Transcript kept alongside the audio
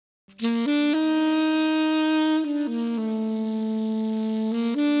The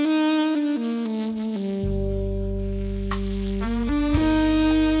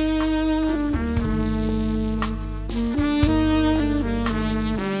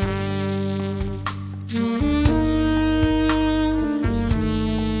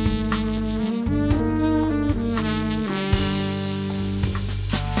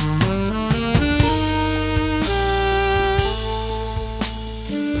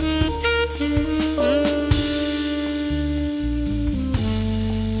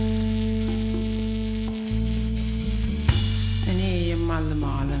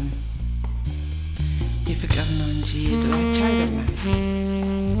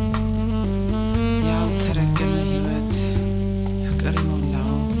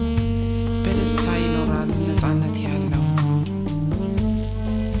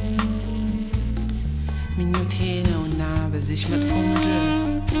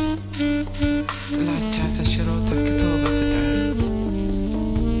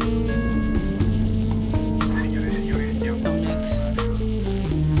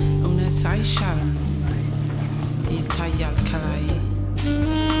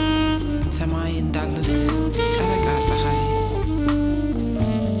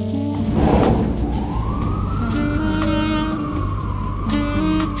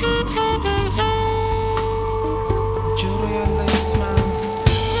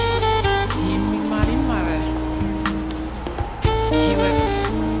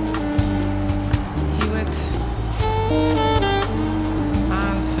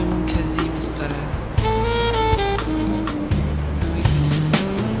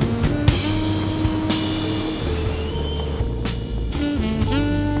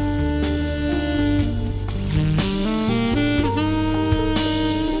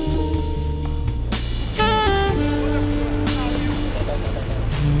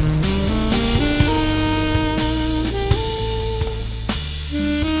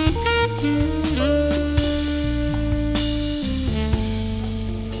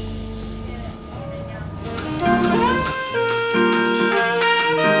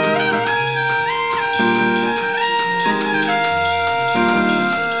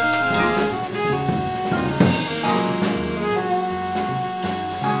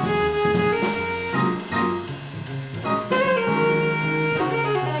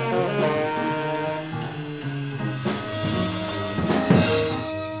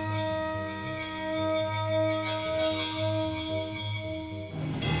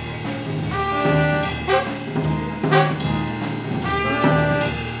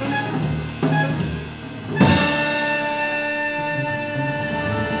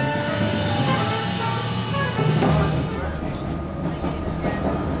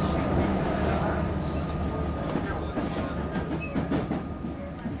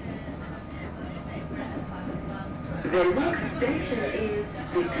next station is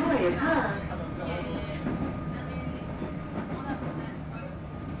Victoria Park.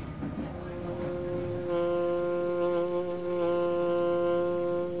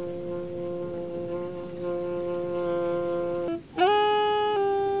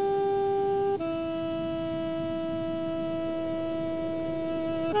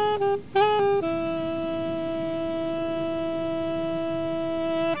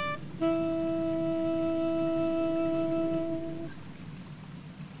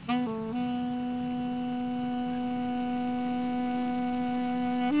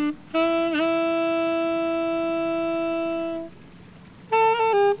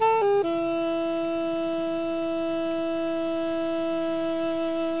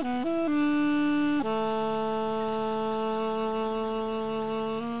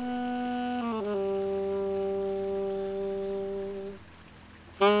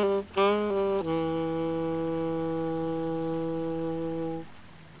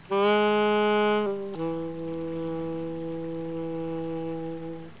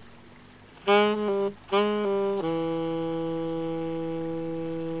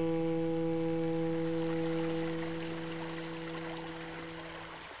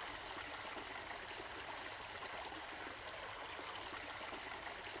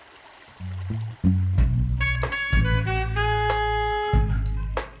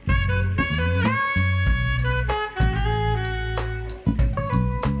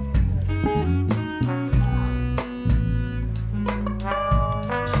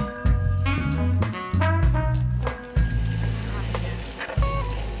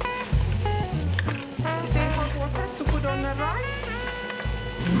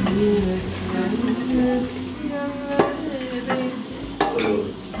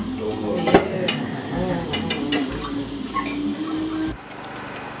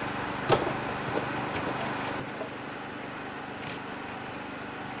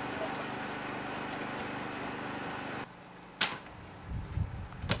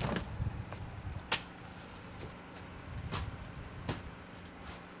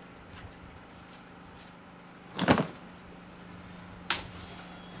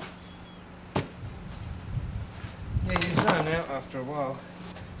 out after a while.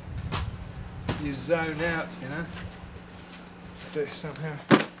 You zone out, you know. Do somehow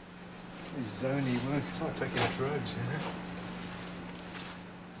this zony work. It's like taking drugs, you know.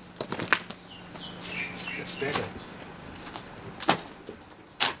 Is it better?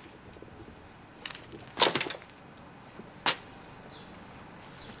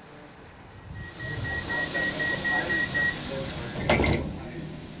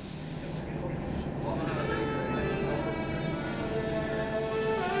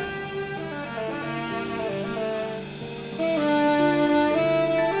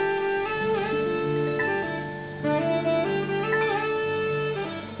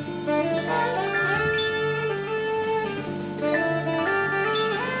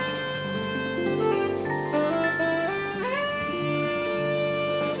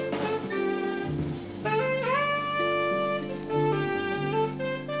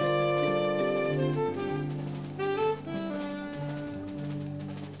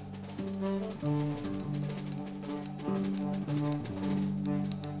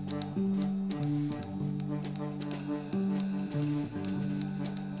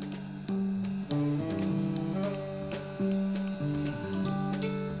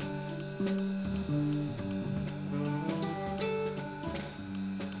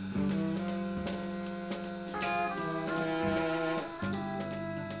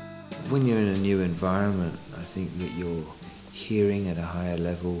 When you're in a new environment, I think that you're hearing at a higher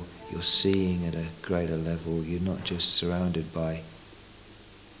level, you're seeing at a greater level, you're not just surrounded by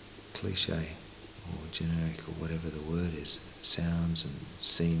cliche or generic or whatever the word is, sounds and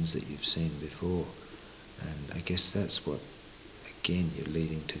scenes that you've seen before. And I guess that's what, again, you're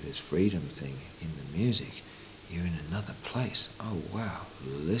leading to this freedom thing in the music. You're in another place. Oh wow,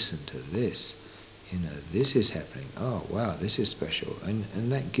 listen to this. You know, this is happening. Oh wow, this is special.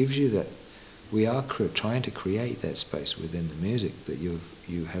 And that gives you that, we are trying to create that space within the music that you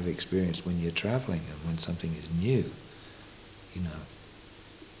have experienced when you're traveling and when something is new. You know,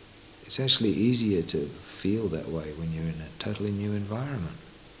 it's actually easier to feel that way when you're in a totally new environment.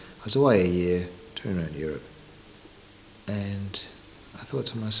 I was away a year, touring around Europe, and I thought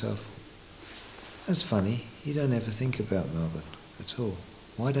to myself, that's funny, you don't ever think about Melbourne at all.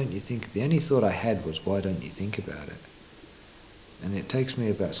 Why don't you think, the only thought I had was, why don't you think about it? And it takes me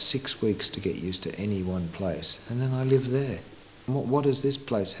about 6 weeks to get used to any one place, and then I live there. And what does this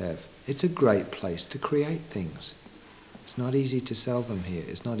place have? It's a great place to create things. It's not easy to sell them here.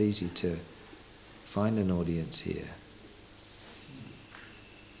 It's not easy to find an audience here.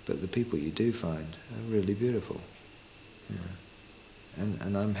 But the people you do find are really beautiful. You know.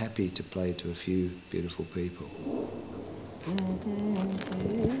 And I'm happy to play to a few beautiful people.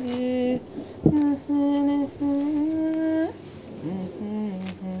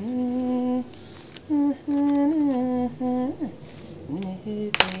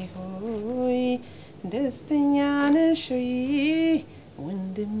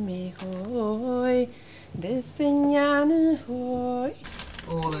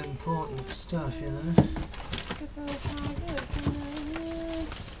 All important stuff, you know.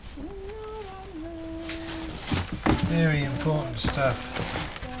 Very important stuff.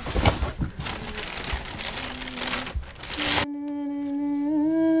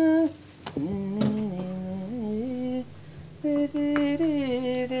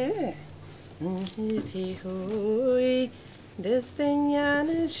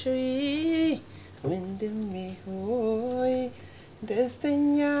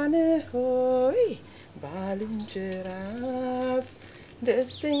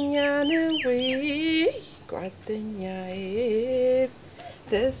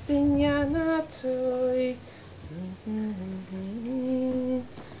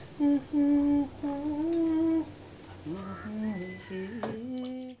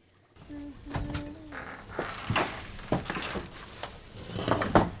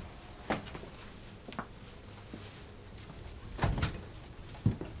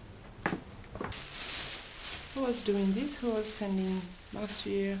 Who was doing this? Who was sending last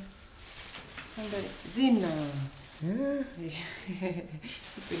year? Somebody. Zina. Yeah?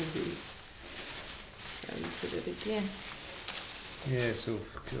 Doing this. Shall we put it again? Yeah, it's all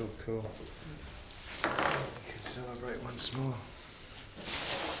cool. We can celebrate once more.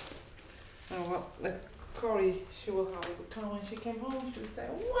 Oh, well, Corey, she will have a good time when she came home. She will say,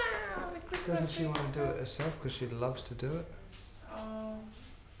 wow, the Christmas Doesn't she tree." want to do it herself because she loves to do it? Oh,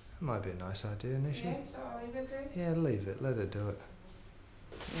 That might be a nice idea, isn't she? yeah, shall I leave it there? Yeah, leave it. Let her do it.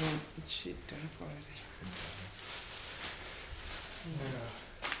 Yeah, it's shit done already. Yeah.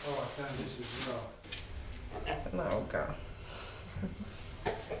 Oh, I found this as well. Now go.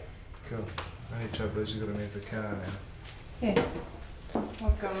 Cool. The only trouble is you've got to move the car now. Yeah.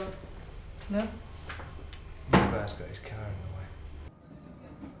 What's going on? No? Nubar's got his car in the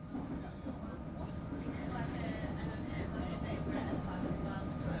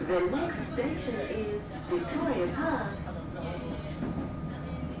way. The next station is Victoria Park.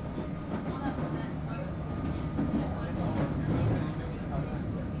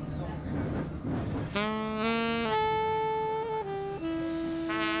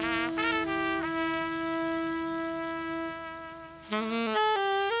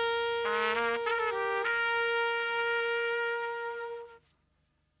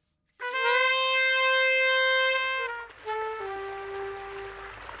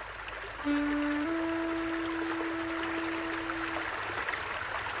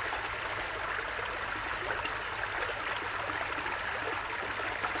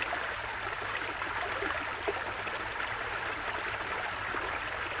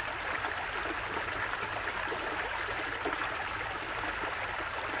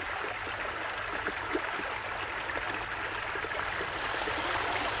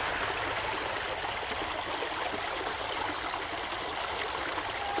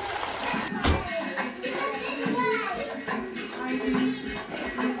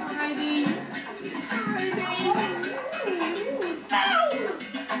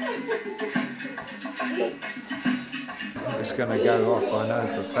 It's going to go off, I know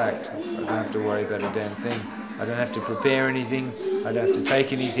for a fact. I don't have to worry about a damn thing. I don't have to prepare anything. I don't have to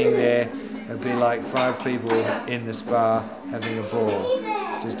take anything there. It'd be like 5 people in the spa having a ball,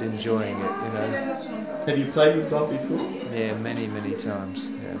 just enjoying it, you know. Have you played with Bob before? Yeah, many, many times.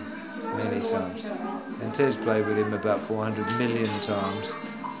 Yeah, many times. And Tez played with him about 400 million times.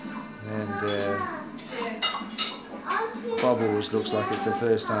 And Bob always looks like it's the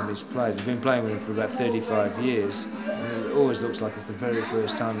first time he's played. He's been playing with him for about 35 years. And it always looks like it's the very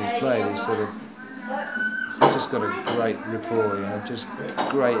first time he's played. He's just got a great rapport, you know, just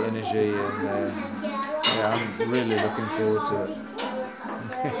great energy, and yeah, I'm really looking forward to it.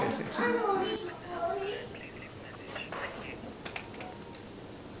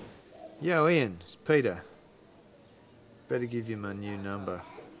 Yo, Ian, it's Peter. Better give you my new number.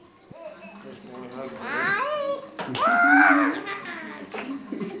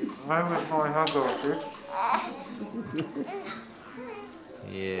 I was my hugger,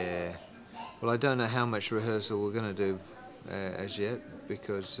 Yeah. Well, I don't know how much rehearsal we're going to do as yet,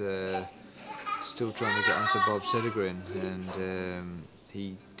 because still trying to get onto Bob Sedegren, and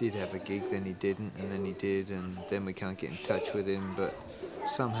he did have a gig, then he didn't, and then he did, and then we can't get in touch with him, but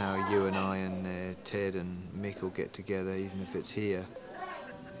somehow you and I and Ted and Mick will get together, even if it's here.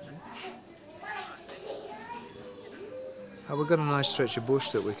 Oh, we've got a nice stretch of bush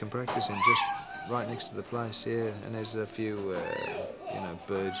that we can practice in, just right next to the place, yeah, and there's a few, you know,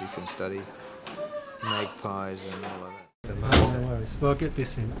 birds you can study, magpies and all like that. No worries. Well, I'll get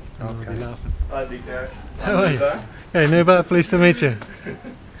this in. Okay. I'll be laughing. Hi, Big Barry. How are you? Hey, Nubar, pleased to meet you.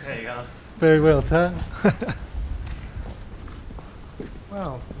 How you going? Very well, Tar.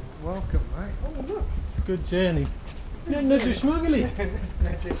 Well, welcome, mate. Oh, look. Good journey. Nedje schmuggly.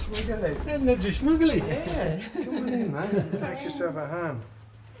 Nedje schmuggly. Nedje schmuggly. Yeah, come on in, mate. Make yourself at home.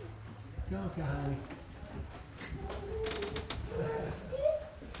 Go for honey.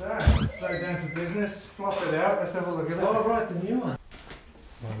 So, straight down to business, flop it out, let's have a look at it. Oh, right, the new one.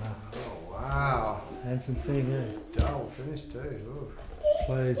 Oh, wow. Handsome thing, eh? Dull finish too. Ooh.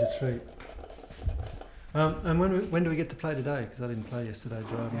 Play is a treat. And when do we get to play today? Because I didn't play yesterday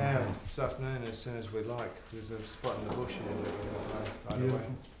driving. Yeah, this afternoon as soon as we like. There's a spot in the bush here that we're going to play right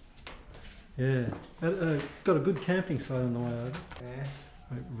away. Yeah. Got a good camping site on the way over. Yeah.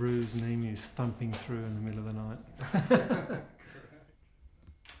 Like roos and emus thumping through in the middle of the night.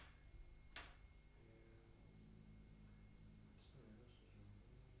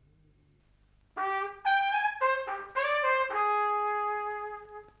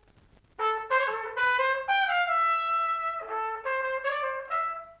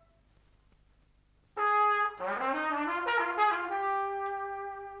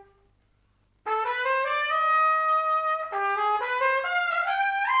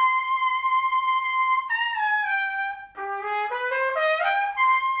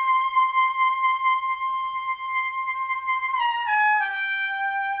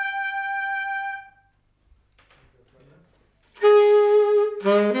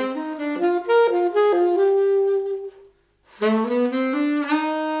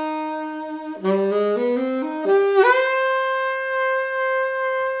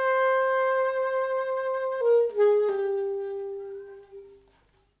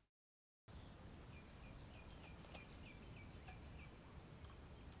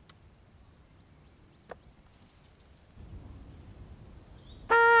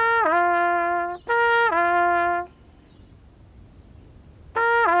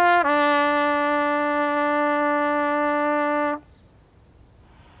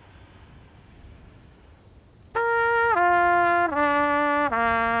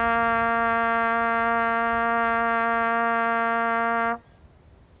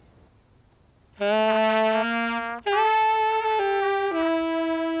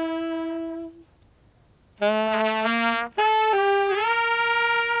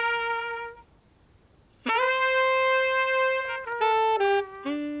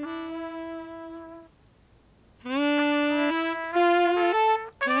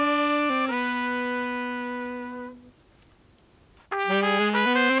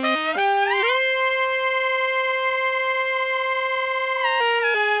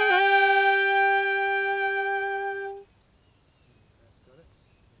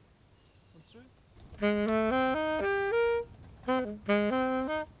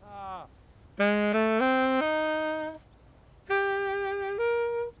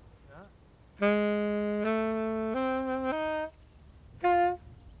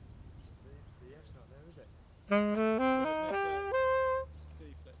 Good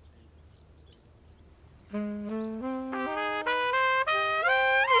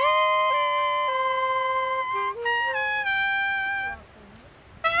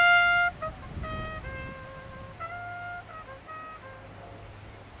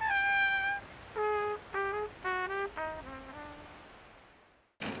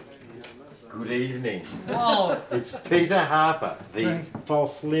evening. Oh, It's Peter Harper, the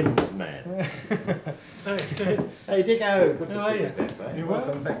false limbs man. Hey Dicko, good to How are see you you? back, mate. You well?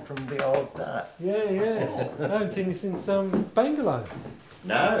 Welcome back from the old dart. Yeah. I haven't seen you since Bangalow.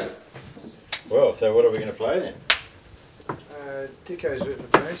 No. Well, so what are we going to play then? Dicko's written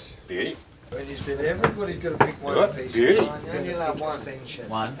a piece. Beauty. And he said everybody's got to pick one What? piece. Beauty. I only allowed one. Ascension.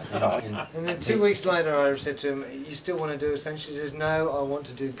 One. And then 2 weeks later I said to him, you still want to do Ascension? He says, no, I want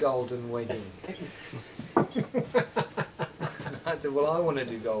to do Golden Wedding. I said, well, I want to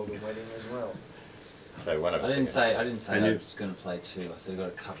do Golden Wedding as well. So one of I us. didn't say I And you- was going to play two. I said I got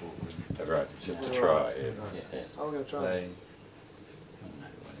a couple. Oh, right, just to try. Yeah. Yes. I'm going to So, try. I it. don't know,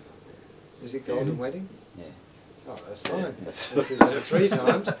 whatever. Is it Golden Wedding? Yeah. Oh, that's fine. Yeah. That's 3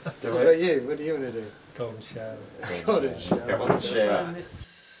 times. What about you? What do you want to do? Golden shower. Golden Shower. Come on, shower. And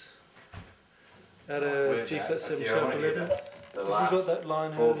this at a G flat 7 sharp 11. The Have last you got that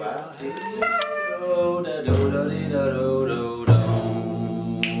line 4 earlier? bars.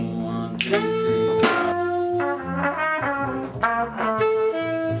 One, two, three.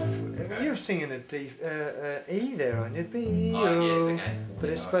 You're singing a D, E there, aren't you? B. Oh, yes, okay. But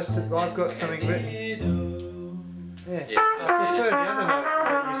it's supposed to. I've got something written. Yeah. Yeah. I prefer the other note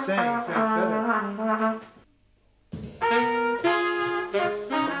that you're saying. It sounds better.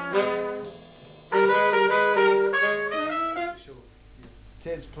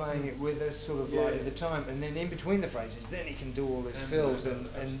 Ted's playing it with us, sort of like at the time, and then in between the phrases, then he can do all his fills, and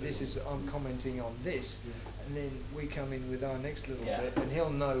this is I'm commenting on this, and then we come in with our next little bit, and he'll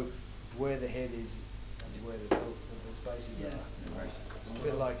know where the head is and where the spaces are. It's a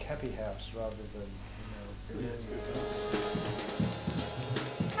bit like Happy House rather than, you know.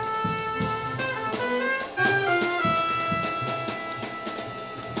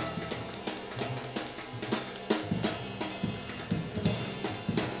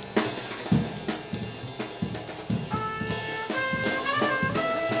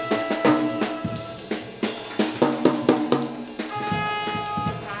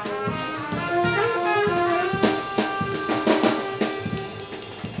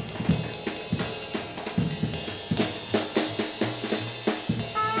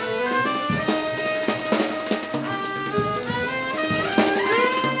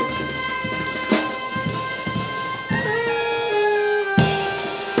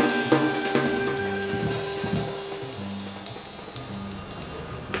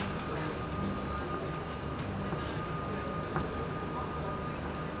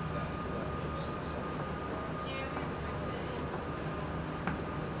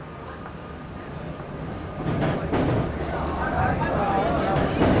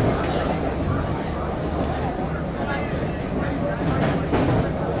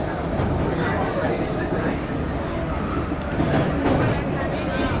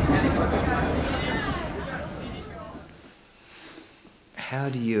 How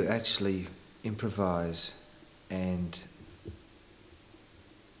do you actually improvise and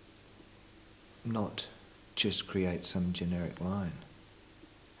not just create some generic line?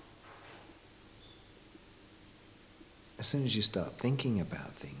 As soon as you start thinking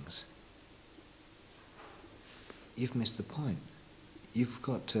about things, you've missed the point. You've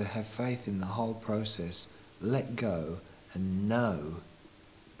got to have faith in the whole process, let go, and know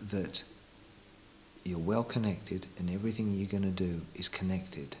that you're well connected and everything you're going to do is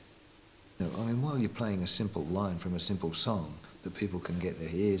connected. I mean, while you're playing a simple line from a simple song that people can get their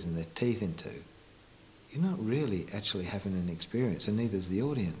ears and their teeth into, you're not really actually having an experience, and neither is the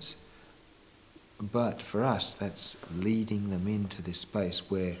audience. But for us, that's leading them into this space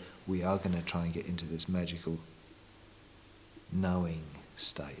where we are going to try and get into this magical knowing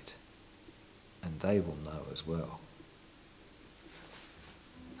state. And they will know as well.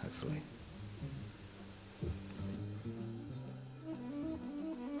 Hopefully.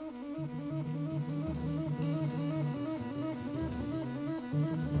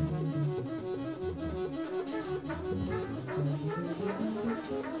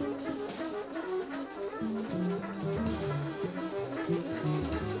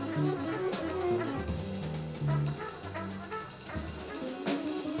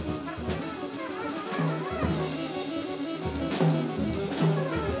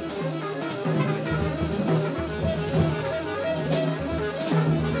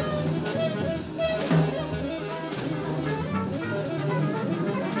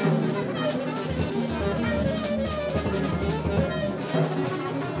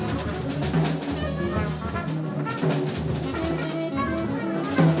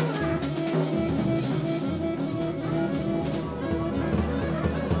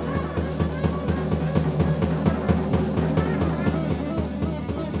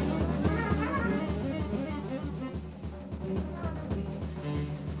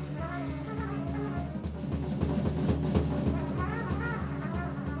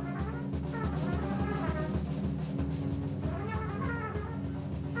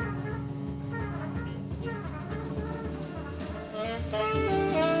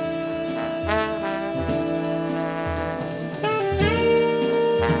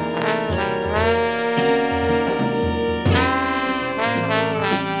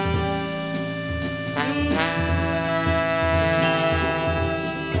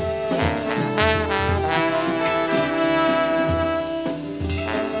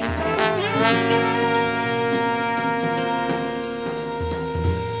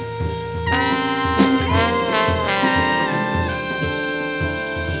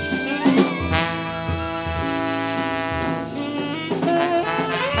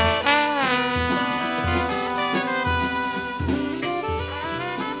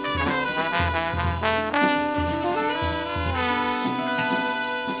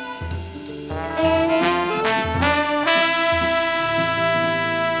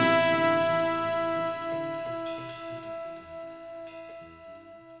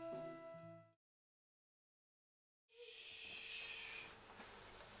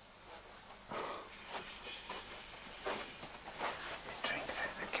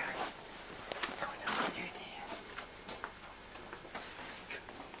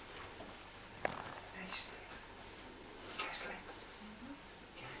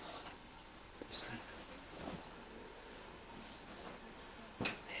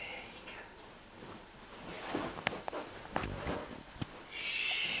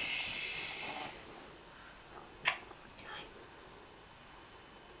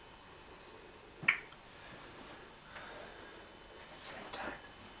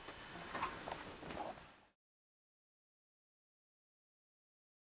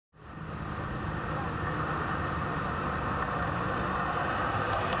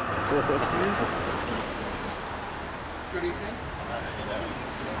 Good evening.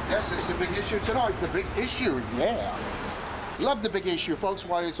 Yes, it's the big issue tonight. The big issue, yeah. Love the big issue, folks.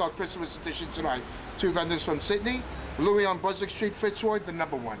 Why it's our Christmas edition tonight. 2 vendors from Sydney. Louis on Brunswick Street, Fitzroy, the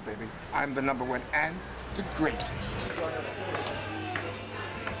 #1, baby. I'm the #1 and the greatest.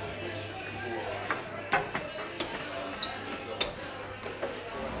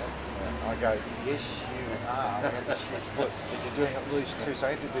 I go, yes, you are. But you're doing at least 2, so I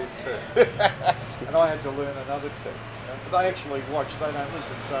had to do 2. And I had to learn another 2. But they actually watch, they don't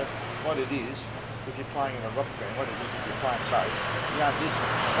listen. So what it is, if you're playing in a rock band, what it is if you're playing bass, you don't listen.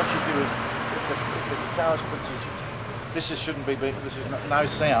 What you do is, if the guitarist puts his, shouldn't be, this is no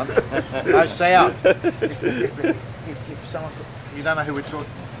sound, no sound. If someone, you don't know who we're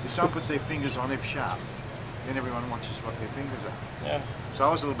talking, if someone puts their fingers on F sharp, then everyone watches what their fingers are. Yeah. So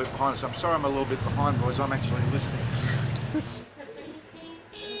I was a little bit behind, so I'm sorry I'm a little bit behind, boys. I'm actually listening.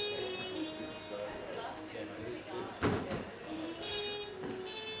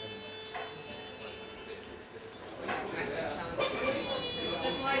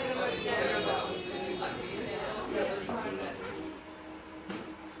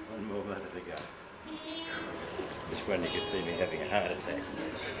 One more minute to go. This one you could see me having a heart attack.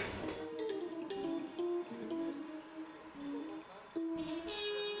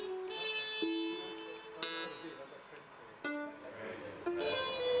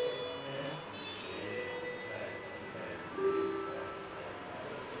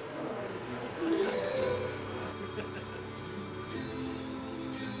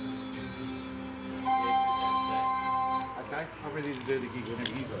 Okay, I'm ready to do the gig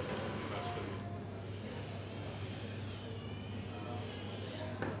whenever you got it.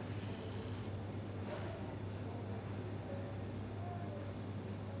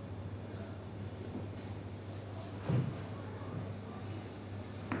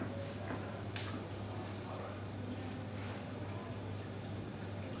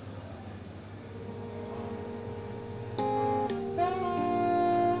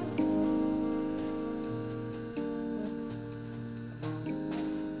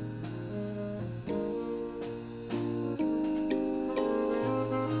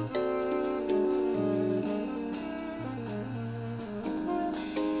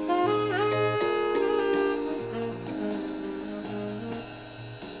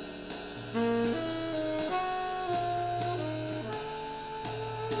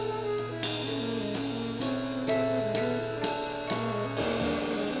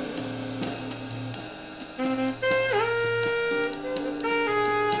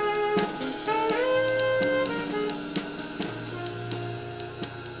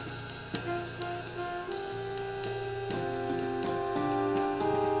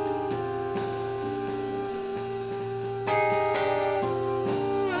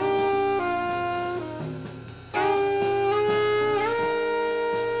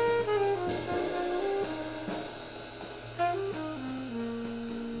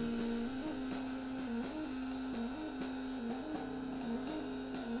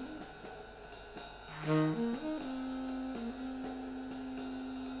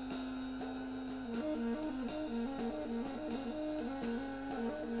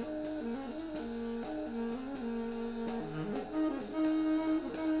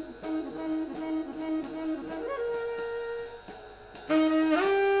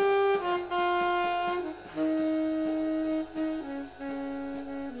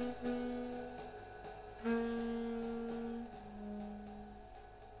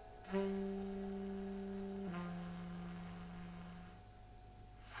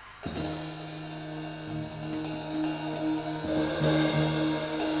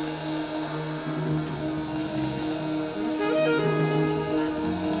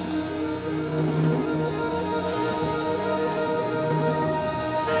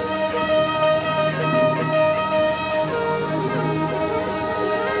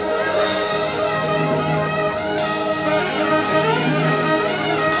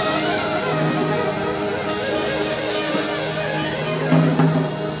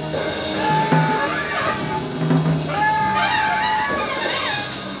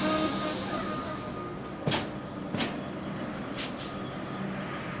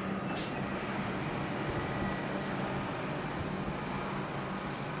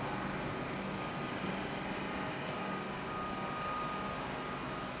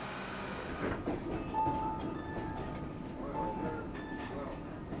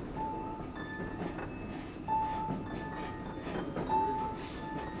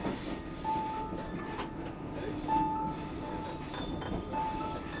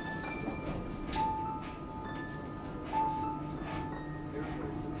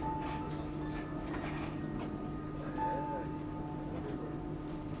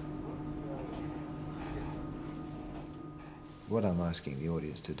 what I'm asking the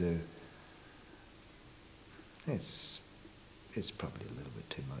audience to do, it's probably a little bit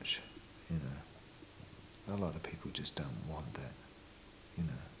too much, you know. A lot of people just don't want that, you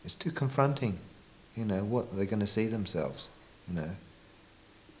know. It's too confronting, you know, what they're going to see themselves, you know.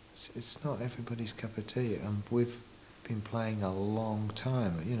 It's not everybody's cup of tea. We've been playing a long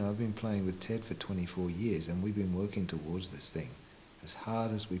time. You know, I've been playing with Ted for 24 years, and we've been working towards this thing as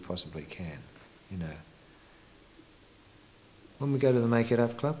hard as we possibly can, you know. When we go to the Make It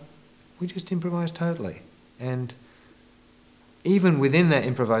Up Club, we just improvise totally. And even within that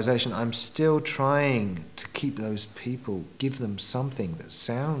improvisation, I'm still trying to keep those people, give them something that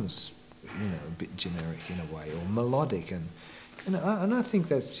sounds, you know, a bit generic in a way, or melodic, and I think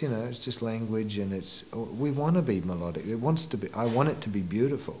that's, you know, it's just language, and we want to be melodic. I want it to be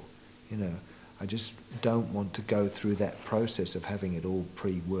beautiful, you know. I just don't want to go through that process of having it all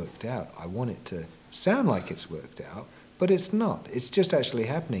pre-worked out. I want it to sound like it's worked out, but it's not. It's just actually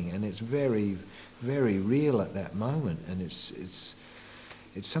happening, and it's very, very real at that moment, and it's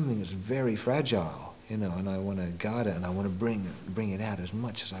something that's very fragile, you know, and I want to guard it, and I want to bring it out as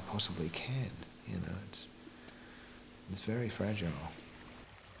much as I possibly can, you know. It's very fragile.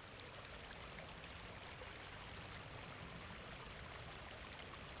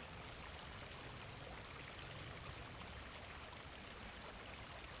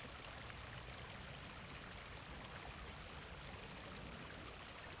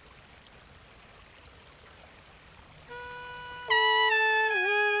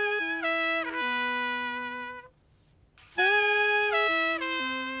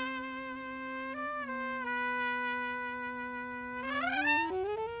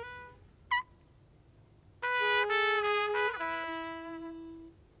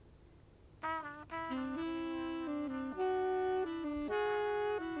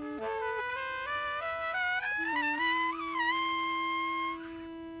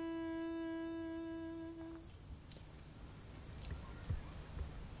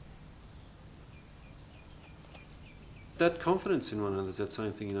 That confidence in one another is that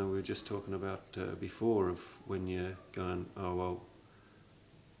same thing, you know, we were just talking about before, of when you're going, oh well,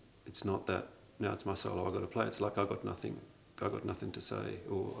 it's not that, now it's my solo, I've got to play. It's like I got nothing to say,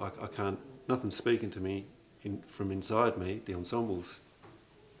 or I can't, nothing's speaking to me from inside me, the ensemble's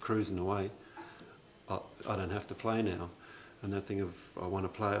cruising away, I don't have to play now. And that thing of, I want to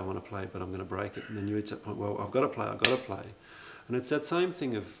play, but I'm going to break it. And then you reach that point, well, I've got to play. And it's that same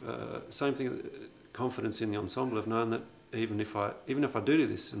thing of, confidence in the ensemble, of knowing that even if I do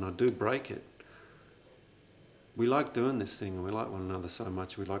this and I do break it, we like doing this thing, and we like one another so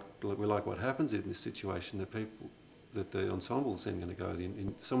much. We like what happens in this situation. That the ensemble's then going to go.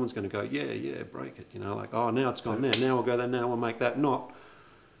 Someone's going to go, yeah, break it. You know, like, oh, now it's gone there. Now we'll go there. Now we'll make that not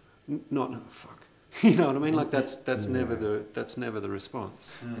fuck. You know what I mean? Like that's never the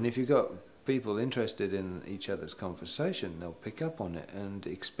response. And if you've got people interested in each other's conversation, they'll pick up on it and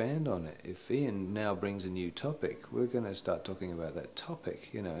expand on it. If Ian now brings a new topic, we're going to start talking about that topic,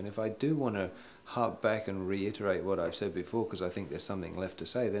 you know. And if I do want to harp back and reiterate what I've said before, because I think there's something left to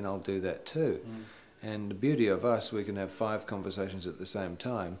say, then I'll do that too. And the beauty of us, we can have 5 conversations at the same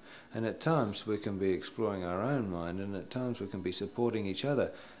time, and at times we can be exploring our own mind, and at times we can be supporting each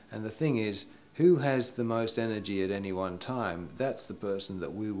other. And the thing is, who has the most energy at any one time, that's the person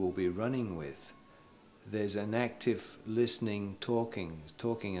that we will be running with. There's an active listening, talking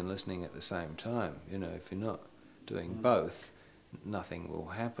and listening at the same time. You know, if you're not doing both, nothing will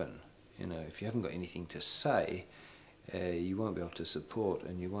happen. You know, if you haven't got anything to say, you won't be able to support,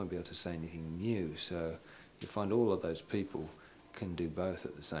 and you won't be able to say anything new. So you find all of those people can do both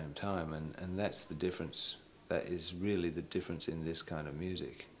at the same time, and that's the difference. That is really the difference in this kind of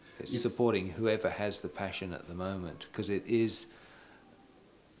music. It's supporting whoever has the passion at the moment, because it is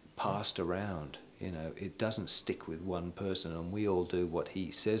passed around. You know, it doesn't stick with one person and we all do what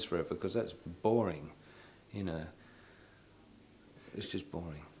he says forever, because that's boring. You know, it's just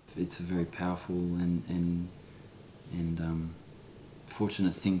boring. It's a very powerful and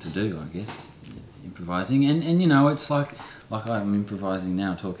fortunate thing to do, I guess, improvising. And you know, it's like I'm improvising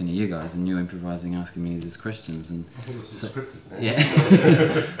now, talking to you guys, and you're improvising, asking me these questions. And I thought this was scripted.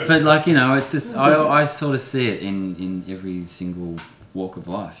 Yeah. But like, you know, it's just, I sort of see it in every single walk of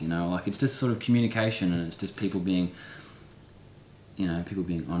life, you know, like it's just sort of communication, and it's just people being, you know, people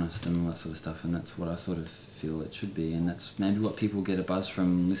being honest and all that sort of stuff, and that's what I sort of feel it should be, and that's maybe what people get a buzz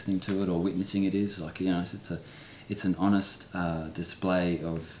from listening to it or witnessing it is, like, you know, it's an honest display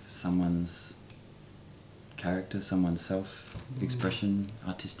of someone's character, someone's self-expression,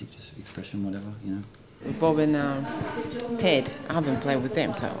 artistic expression, whatever, you know. Bob and Ted, I haven't played with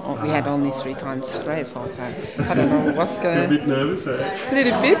them, so we had only 3 times straight, so I don't know what's going to... A bit nervous, eh? A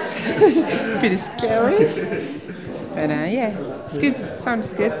little bit. Pretty scary. But yeah, it's good.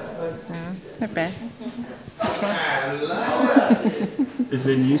 Sounds good. Not bad. Is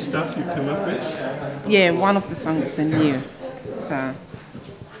there new stuff you've come up with? Yeah, one of the songs is new. So,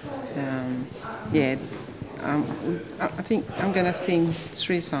 yeah, I think I'm going to sing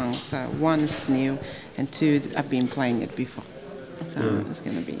 3 songs. 1 is new and 2 I've been playing it before. So it's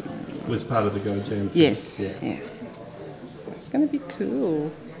going to be... Was part of the Go Jam? Yes, yeah. It's going to be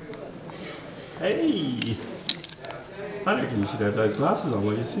cool. Hey! I reckon you should have those glasses on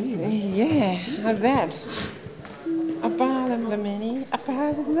while you're singing. Yeah, how's that? A bottom the mini, a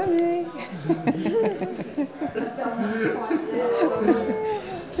bottom the mini.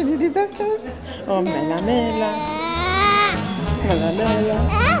 Can you do that? Oh, mela mela. Mela mela.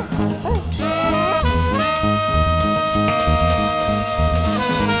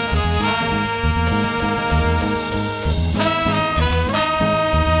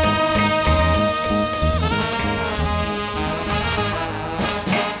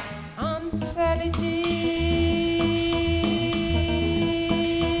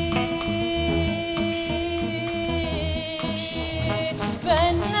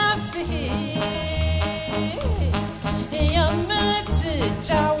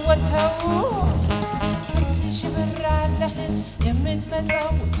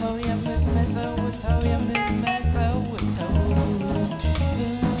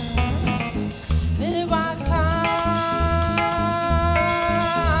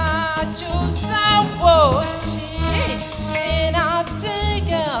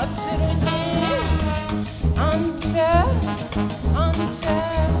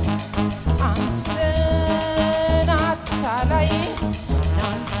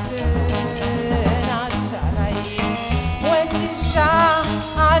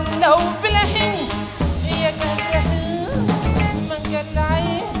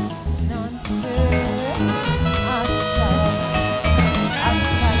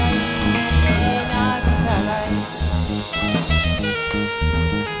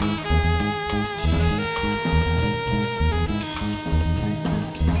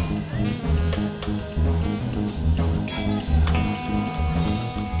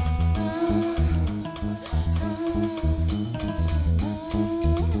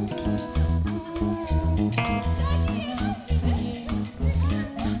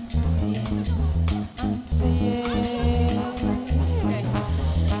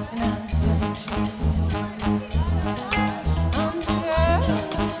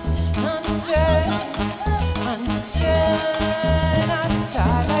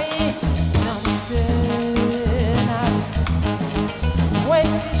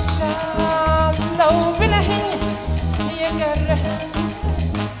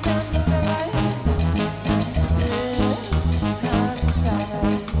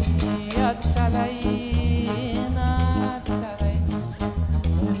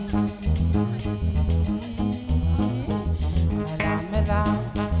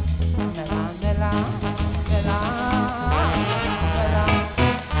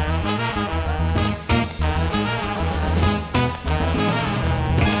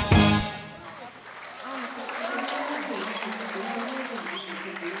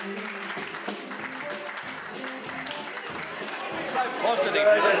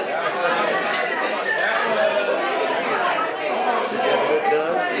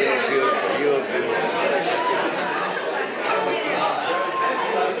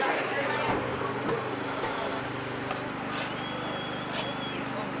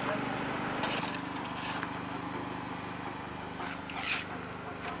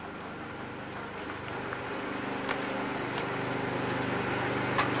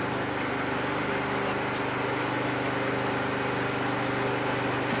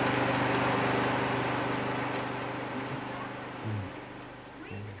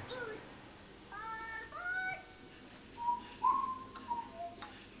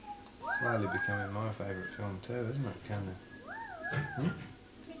 Slowly becoming my favourite film too, isn't it, kind of?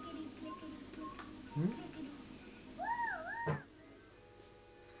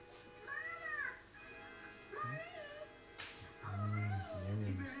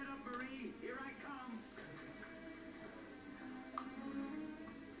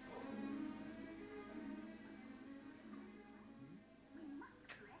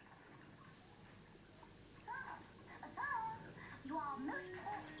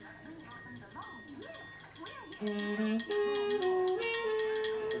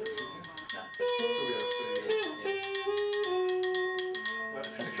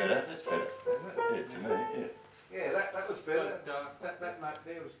 That's better. That's better. Yeah, to me. note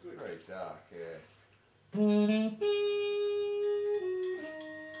there was good. Very dark, yeah.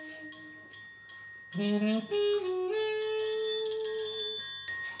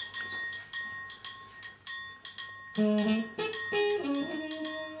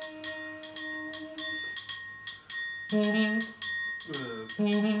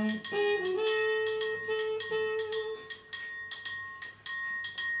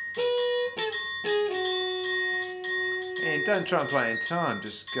 And don't try and play in time,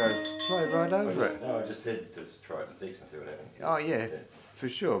 just go play right over it. No, I just said just try it in six and see what happens. Oh yeah, for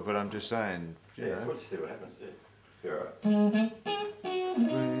sure, but I'm just saying, you know. We'll just see what happens, yeah. You're alright.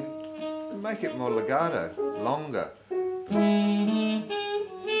 Make it more legato, longer.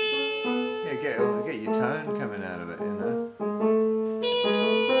 Yeah, get your tone coming out of it, you know.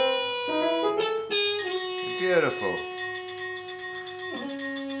 Beautiful.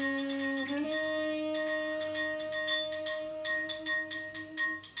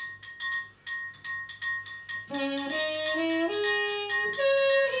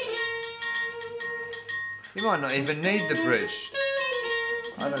 You might not even need the bridge.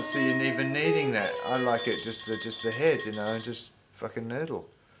 I don't see you even needing that. I like it just the head, you know, and just fucking noodle.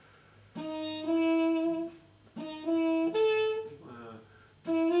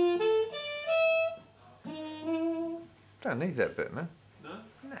 Don't need that bit, man. No?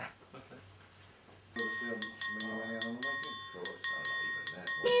 Nah. Okay.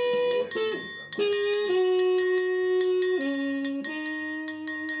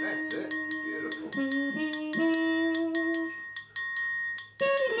 That's it. Beautiful.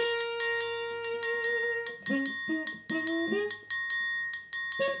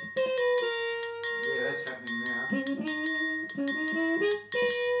 Yeah, that's happening now.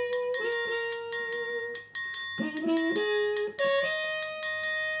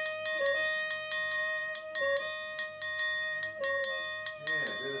 Yeah,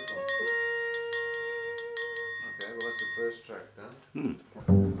 beautiful. Okay, well that's the first track done.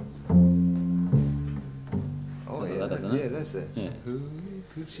 Oh That's yeah, that, isn't it? yeah, that's it. Yeah. Who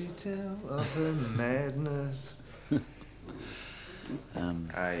could she tell of her madness?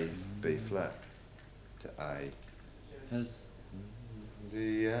 A, B flat to A. Has The we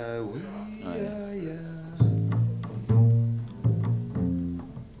Oh, yeah. yeah.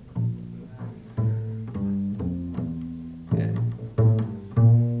 Yeah.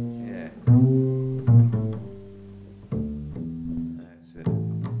 Yeah. That's it.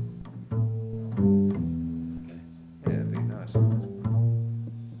 okay. Yeah, it'd be nice.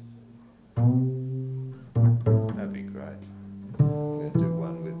 That'd be great. We're gonna do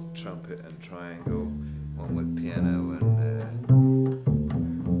one with trumpet and triangle, one with piano and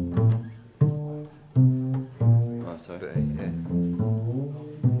Right, sorry. B,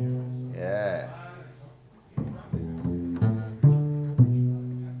 yeah.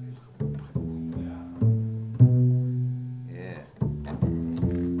 Yeah.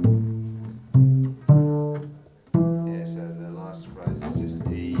 Yeah, so the last phrase is just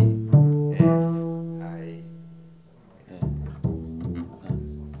E, F, A. Yeah.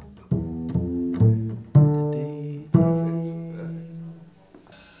 D. Perfect.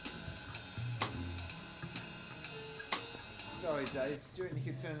 Sorry, Dave. Do you reckon you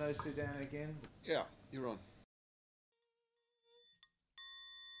could turn those two down again? Yeah, you're on.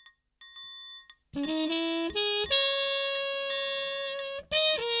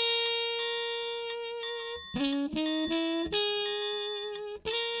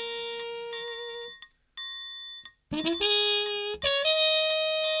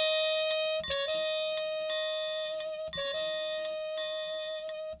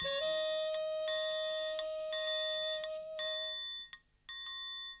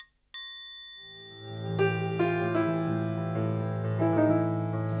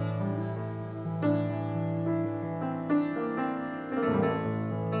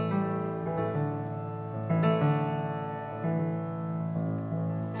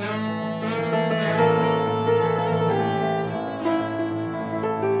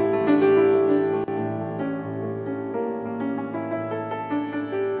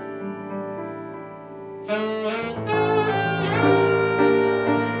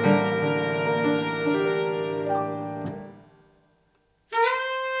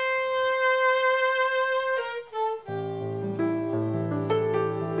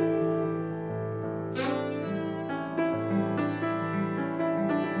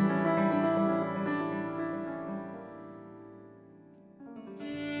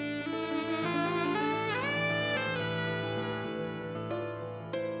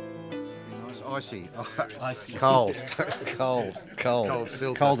 Icy. Icy. Cold. Cold. Cold. Cold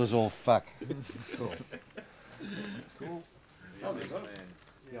filter. Cold as all fuck. Cool. Cool. probably got it.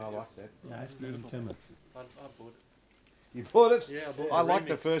 Yeah, I like that. Yeah, it's Madam Timmer. I bought it. You bought it? Yeah, I bought it. I liked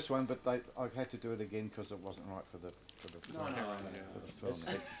the first one, but I had to do it again because it wasn't right for the film.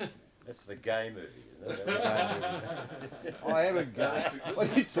 That's the gay movie, isn't it? I haven't gay.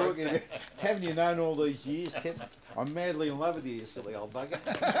 What are you talking about? Haven't you known all these years? I'm madly in love with you, you silly old bugger.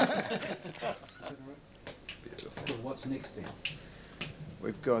 So what's next then?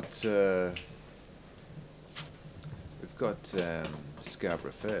 We've got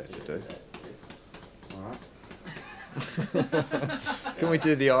Scarborough Fair to do. All right. Can we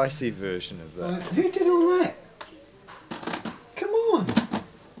do the icy version of that? Who did all that? Come on.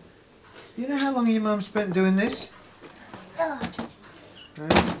 You know how long your mum spent doing this?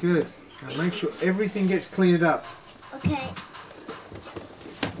 That's good. Now make sure everything gets cleared up. Okay.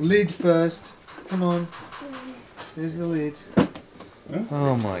 Lid first. Come on. There's the lid.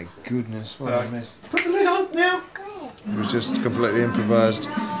 Oh my goodness, what a mess. Put the lid on now. It was just completely improvised.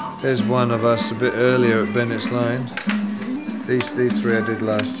 There's one of us a bit earlier at Bennett's Lane. These three I did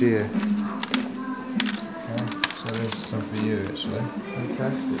last year. Okay, so there's some for you actually.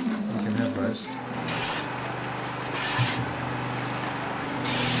 Fantastic. You can have those.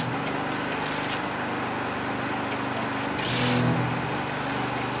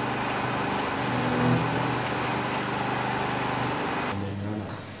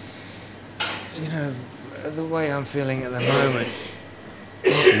 You know, the way I'm feeling at the moment,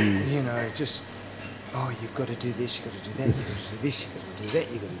 you know, just, oh, you've got to do this, you've got to do that, you've got to do this, you've got to do that,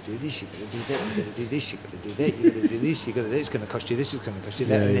 you've got to do this, you've got to do that, you've got to do this, you've got to do that, you've got to do this, you've got to do that, it's going to cost you this, it's going to cost you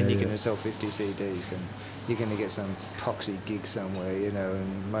that, and then you're going to sell 50 CDs, and you're going to get some poxy gig somewhere, you know,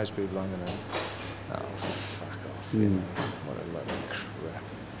 and most people are going to, oh, fuck off, you know, what a lot of crap.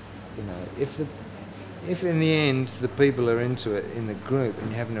 You know, if in the end the people are into it in the group and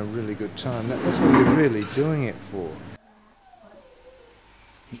you're having a really good time, that's what you're really doing it for.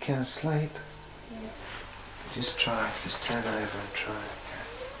 You can't sleep? Yeah. Just try, just turn over and try.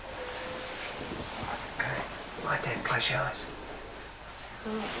 Okay, lie down, close your eyes. I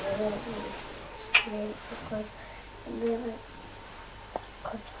can't really sleep because I really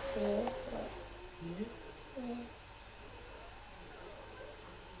could feel it. Yeah.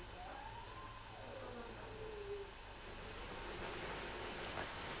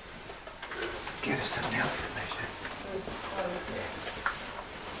 Get us some help, Misha.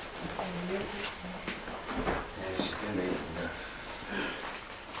 Yeah, she's going to eat enough.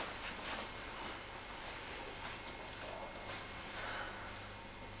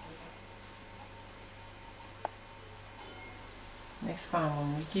 Next time when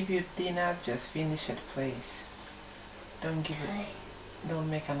we give you dinner, just finish it, please. Don't give it. Don't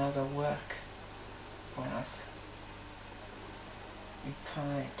make another work for us. We're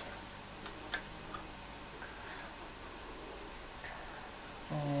tired.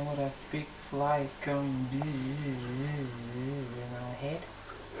 Oh, what a big fly is going in our head.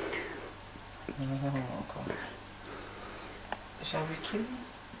 Oh God. Shall we kill him?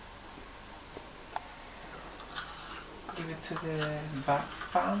 Give it to the bats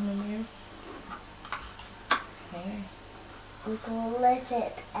farm on you? Yeah. I'm gonna let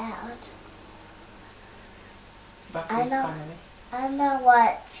it out. Bucky's family. I know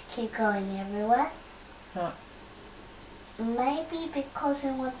why it keep going everywhere. Huh. Maybe because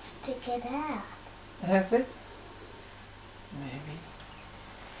it wants to get out. Has it? Maybe.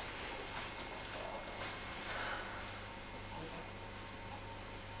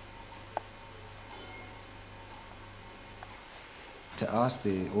 To ask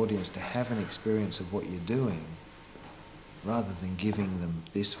the audience to have an experience of what you're doing, rather than giving them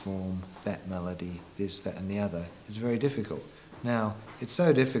this form, that melody, this, that and the other, is very difficult. Now, it's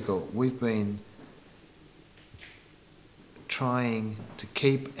so difficult, we've been trying to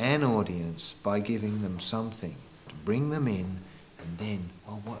keep an audience by giving them something, to bring them in, and then,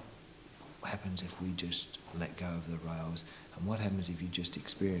 well, what happens if we just let go of the rails, and what happens if you just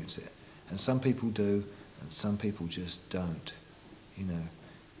experience it? And some people do, and some people just don't. You know,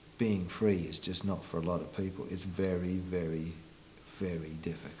 being free is just not for a lot of people. It's very, very, very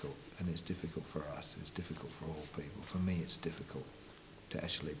difficult, and it's difficult for us. It's difficult for all people. For me, it's difficult to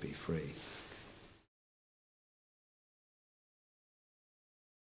actually be free.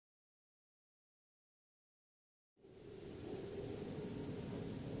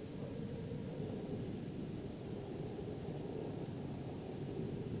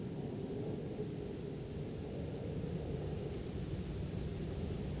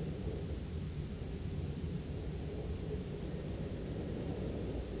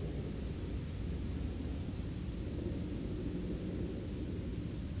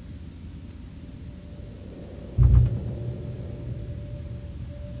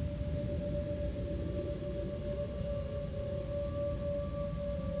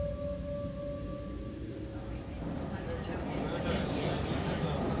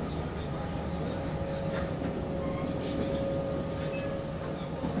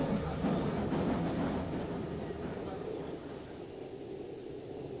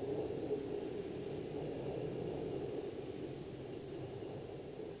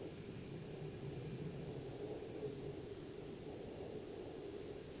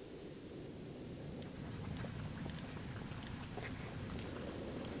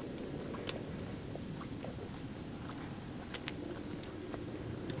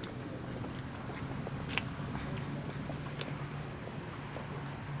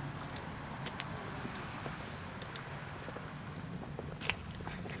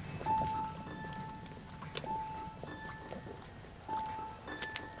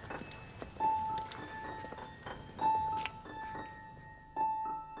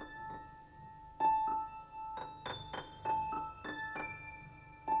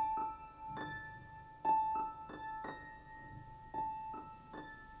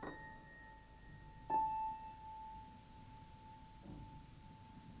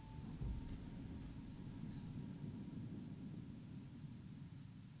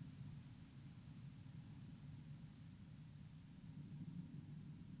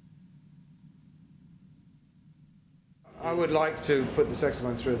 I would like to put the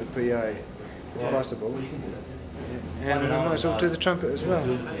saxophone through the PA, if possible. Yeah. And I might as well do the trumpet as well.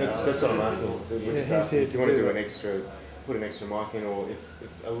 That's what I'm asking. Yeah, he's here do to you want to do that. an extra, put an extra mic in, or if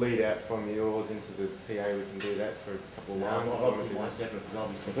a lead out from yours into the PA, we can do that for a couple of lines. I'll do mine separate because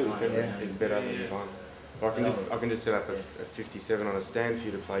obviously Completely separate. Yeah. It's better. It's fine. Or I can just set up a 57 on a stand for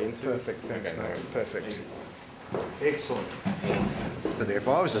you to play into. Perfect, thanks, Okay, mate. Perfect. Excellent. But if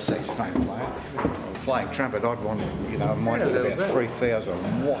I was a saxophone player, or playing trumpet, I'd want, mine had about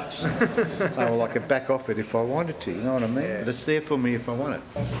 3,000 watts. So I could back off it if I wanted to, you know what I mean? But it's there for me if I want it.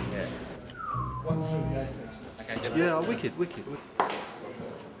 Yeah. Yeah, wicked. We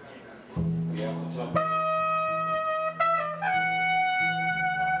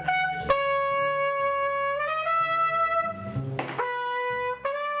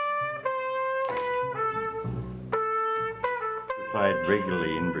played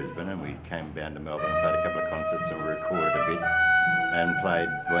regularly in Brisbane, and we came down to Melbourne and played a couple of concerts, and we recorded a bit and played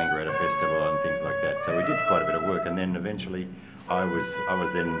Wangaratta Festival and things like that. So we did quite a bit of work, and then eventually I was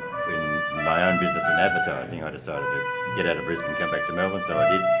then in my own business in advertising. I decided to get out of Brisbane, come back to Melbourne, so I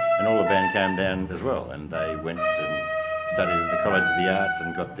did, and all the band came down as well, and they went and studied at the College of the Arts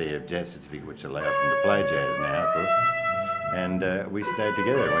and got their jazz certificate, which allows them to play jazz now, of course. And we stayed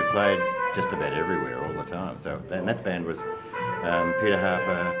together, and we played just about everywhere all the time. So and that band was Peter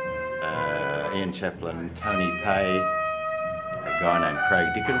Harper, Ian Chaplin, Tony Pay, a guy named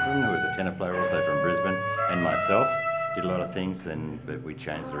Craig Dickinson, who was a tenor player also from Brisbane, and myself. Did a lot of things, then we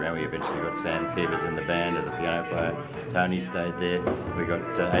changed it around. We eventually got Sam Kevers in the band as a piano player. Tony stayed there. We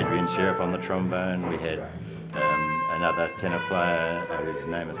got Adrian Sheriff on the trombone. We had another tenor player whose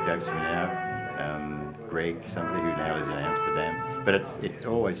name escapes me now, Greg, somebody who now lives in Amsterdam. But it's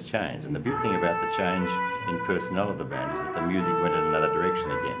always changed, and the big thing about the change in personnel of the band is that the music went in another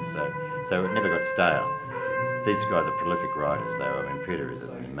direction again, so it never got stale. These guys are prolific writers, though. I mean, Peter is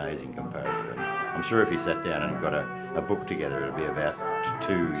an amazing composer, and I'm sure if he sat down and got a book together, it'd be about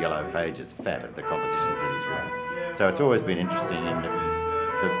 2 yellow pages fat of the compositions that he's written. So it's always been interesting in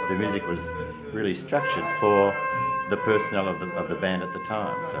that the music was really structured for the personnel of the band at the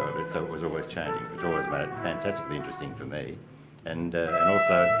time, so it was always changing, which always made it fantastically interesting for me. And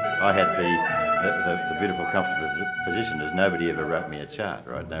also, I had the beautiful, comfortable position as nobody ever wrote me a chart,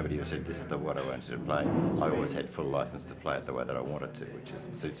 right? Nobody ever said, this is what I want you to play. I always had full license to play it the way that I wanted to, which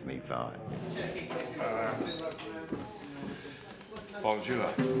suits me fine. Bonjour.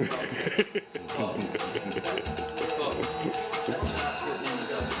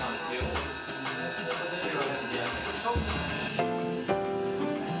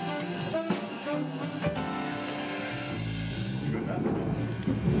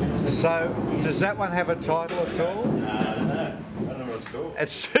 So, does that one have a title at all? I don't know. I don't know what it's called.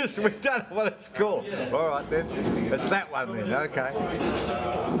 It's just, we don't know what it's called. All right then, it's that one then, okay.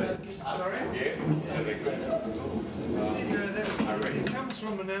 It comes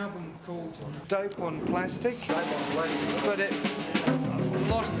from an album called Dope on Plastic, but it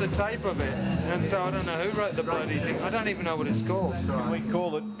lost the tape of it, and so I don't know who wrote the bloody thing. I don't even know what it's called. Can we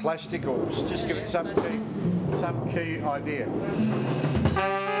call it plastic, or just give it some key idea?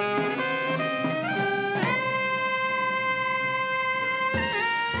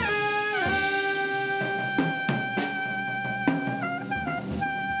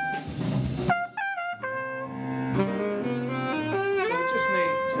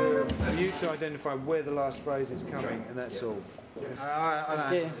 To identify where the last phrase is coming, and that's all.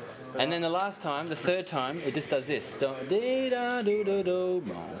 Yeah. And then the last time, the third time, it just does this. Do dee da do do do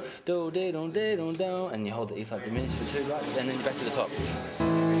do dee do dee do do, and you hold the E flat diminished for 2, right? And then you're back to the top.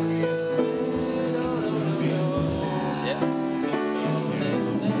 Yeah.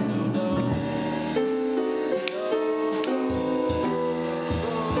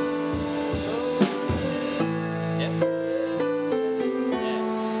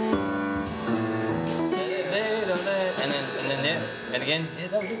 And again, yeah,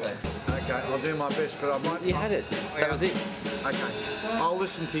 that was it though. Okay, I'll do my best, but I might... You had it. That was it. Okay, I'll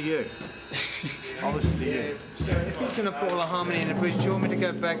listen to you. I'll listen to you. So if he's going to put all a harmony in a bridge, do you want me to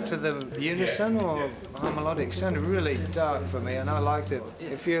go back to the unison or harmonic? It sounded really dark for me, and I liked it.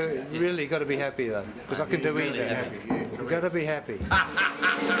 If you really got to be happy though, because I can do either. You've got to be happy.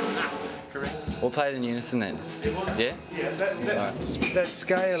 Correct. We'll play it in unison then. Yeah? Yeah, that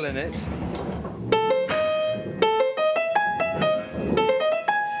scale in it.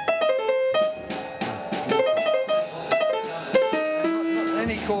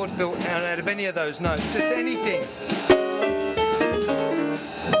 Chord built out of any of those notes, just anything.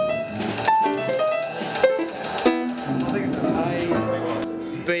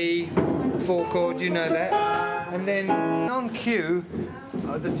 A, B, 4 chord, you know that, and then cue,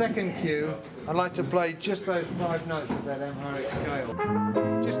 the second cue, I'd like to play just those 5 notes of that amharic scale.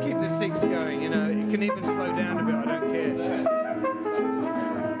 Just keep the 6 going, you know, it can even slow down a bit, I don't care.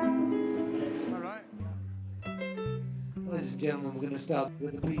 Alright. Ladies and gentlemen, we're going to start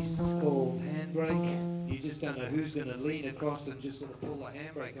with a piece called Handbrake. You just don't know who's going to lean across and just sort of pull the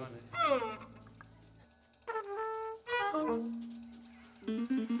handbrake on it.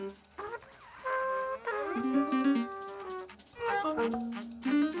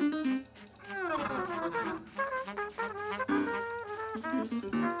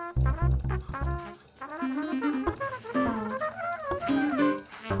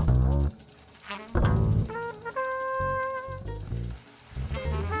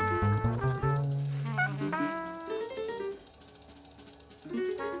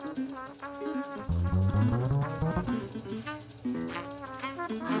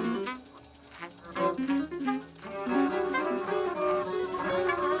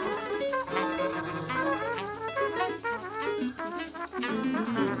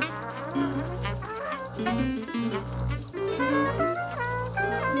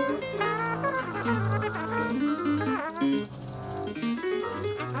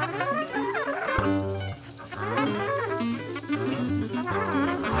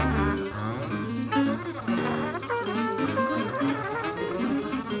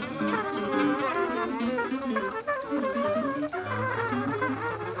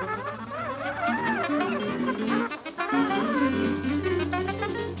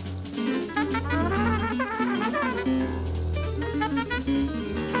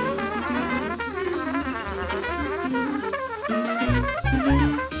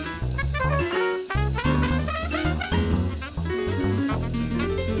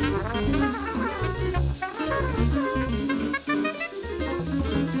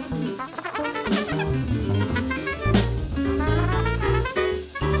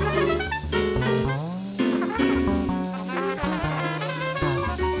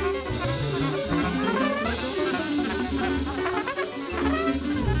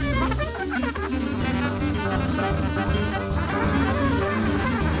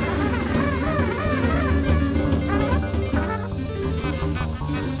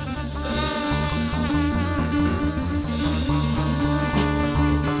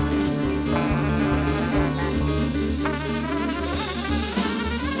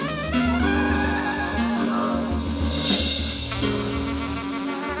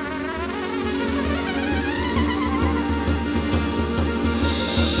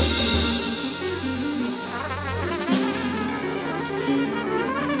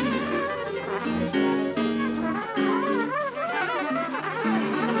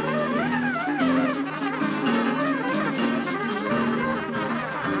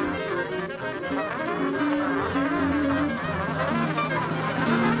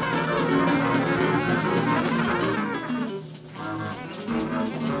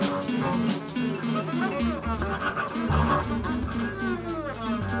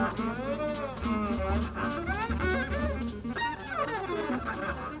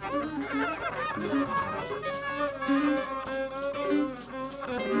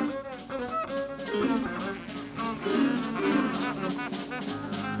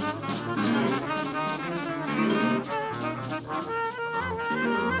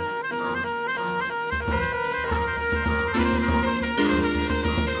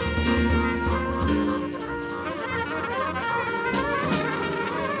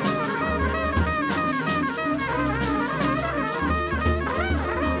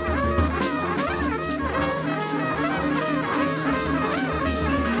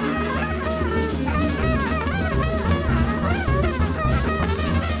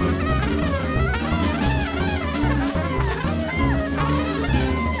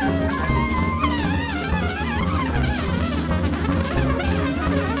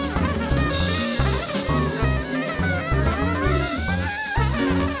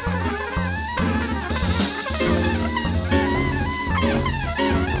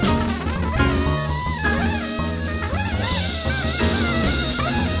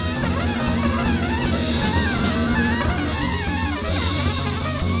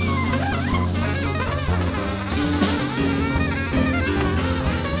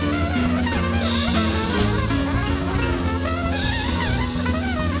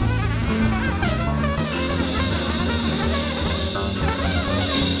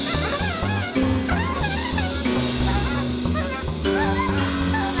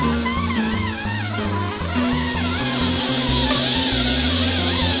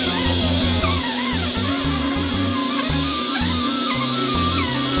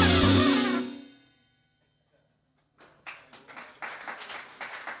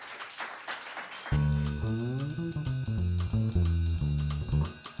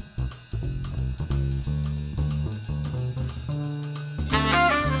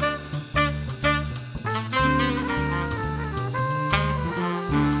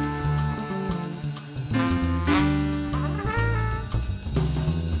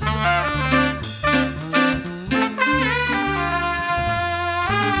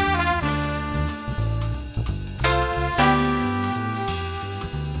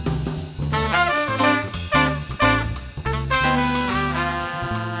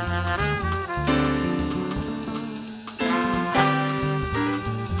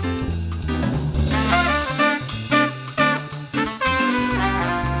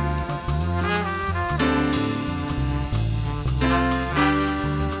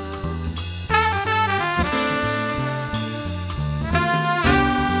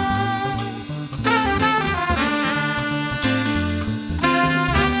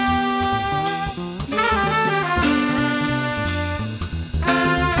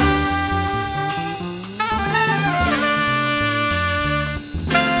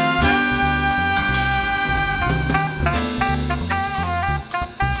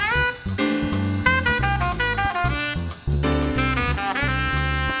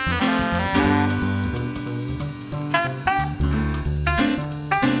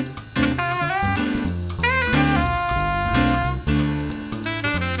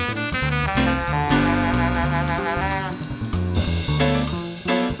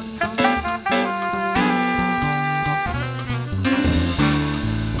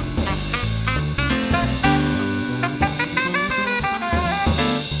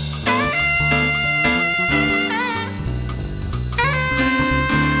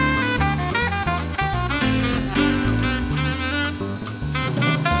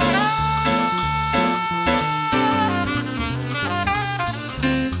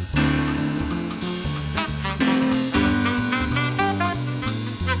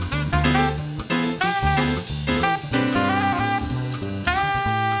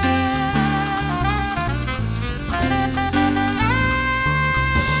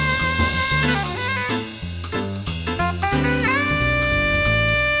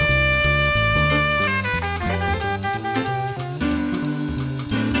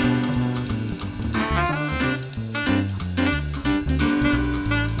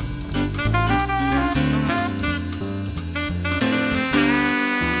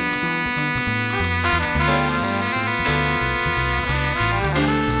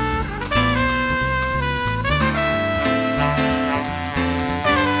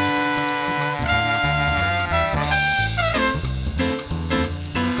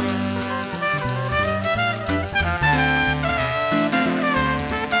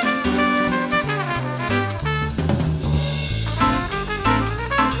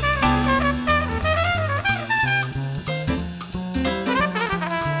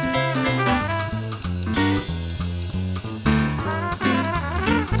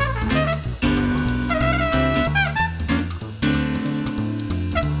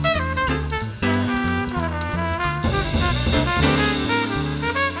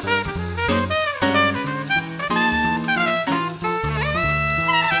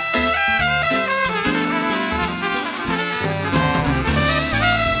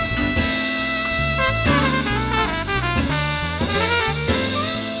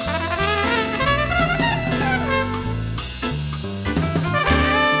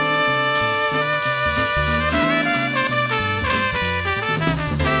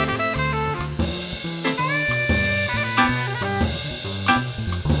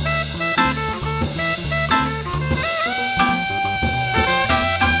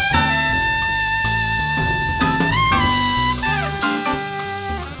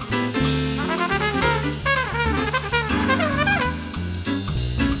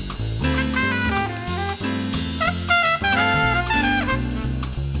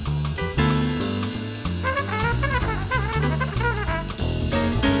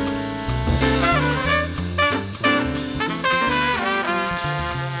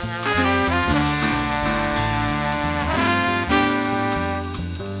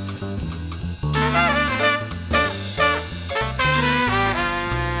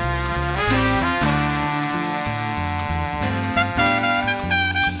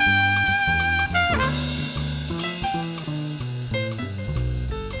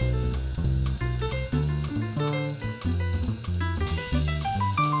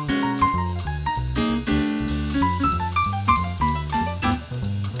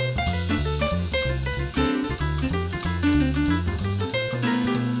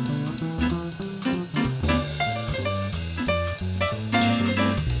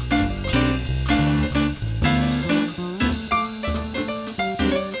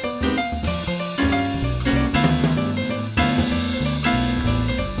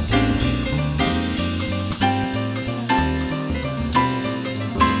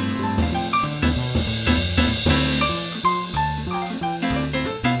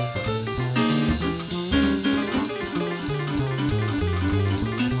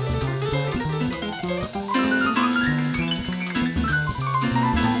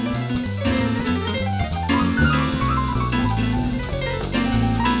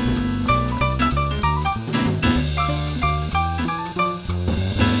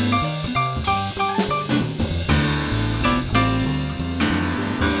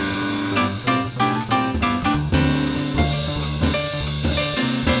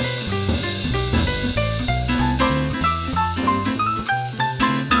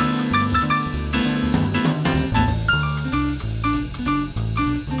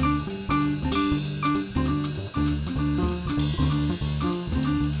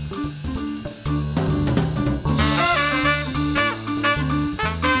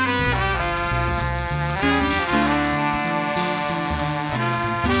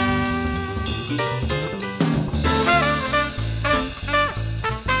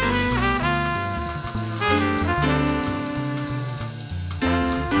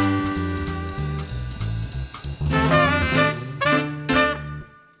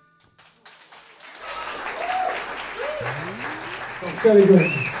 very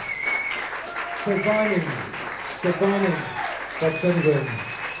good. Surviving. That's very good.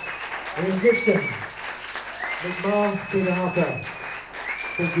 Ian Dixon, Nubar, Peter Harper.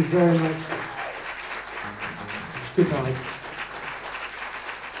 Thank you very much. Good night.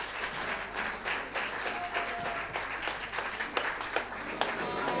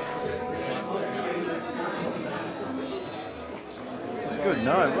 Good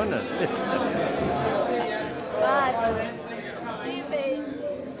night, wasn't it?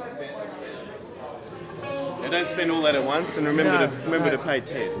 Yeah, don't spend all that at once, and remember to pay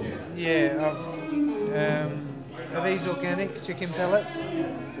Ted. Yeah. Are these organic chicken pellets?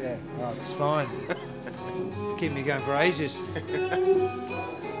 Yeah. Oh, it's fine. Keep me going for ages.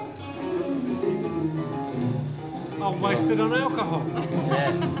 I'm wasted on alcohol.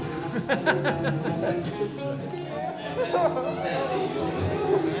 Yeah.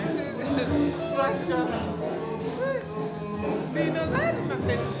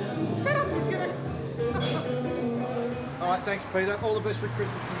 All right, thanks, Peter. All the best for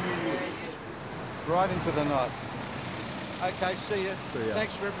Christmas and New Year. Right into the night. Okay, see ya. See ya.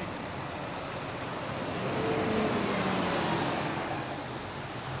 Thanks for everything.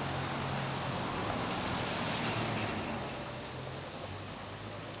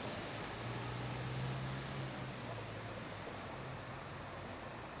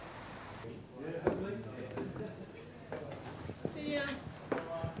 See ya.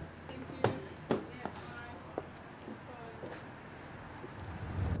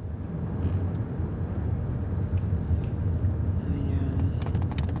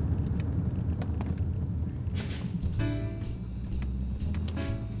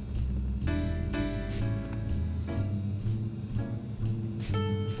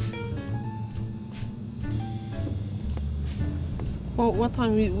 Well, what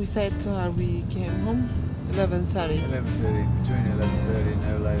time we said to her we came home? 11:30. 11:30, between 11:30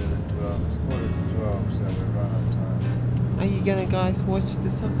 no later than 12. It's 11:45, so we're right on time. Are you gonna guys watch the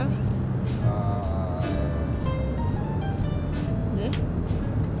soccer? Yeah?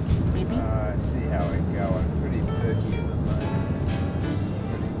 Maybe? See how we go. I'm pretty perky at the moment.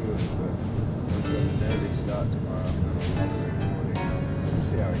 Pretty good, but we've got an early start tomorrow. I'm going to have a recording. We'll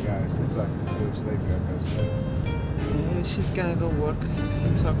see how it goes. As I feel sleepy, I'll go to sleep. Yeah, she's gonna go work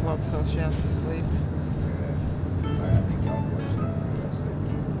 6 o'clock, so she has to sleep. Yeah. I think I'll watch it. I'll go sleep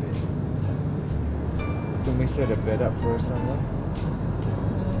in bed. Can we set a bed up for us somewhere?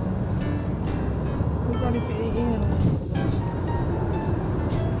 What if Ian wants to watch?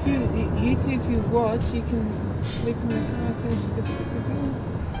 You two, if you watch, you can sleep in the car, can you just sleep as well?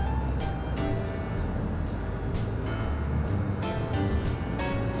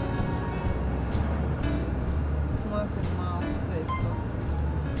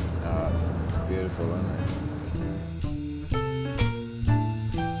 Beautiful, isn't it?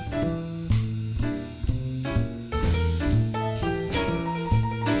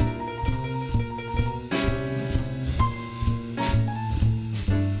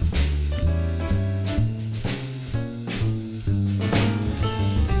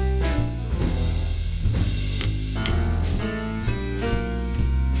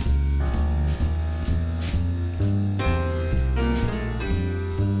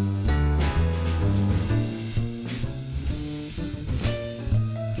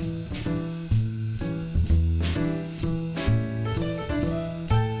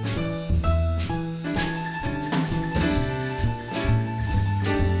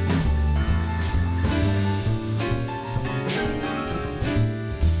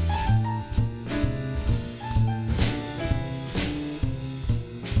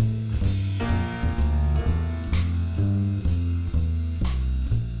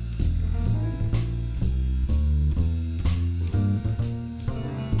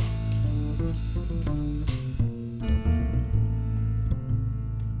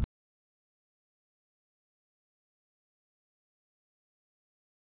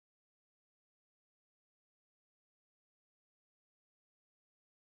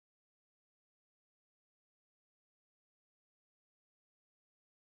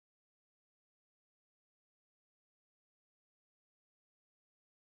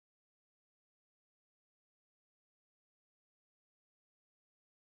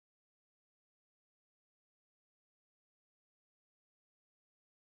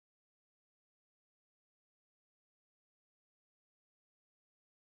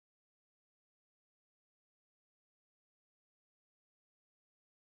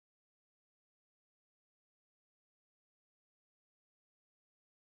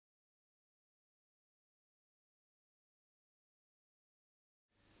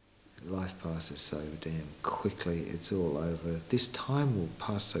 life passes so damn quickly, it's all over. This time will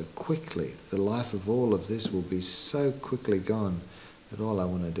pass so quickly. The life of all of this will be so quickly gone that all I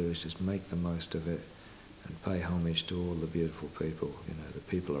want to do is just make the most of it and pay homage to all the beautiful people, you know, the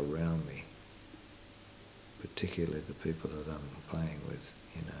people around me, particularly the people that I'm playing with.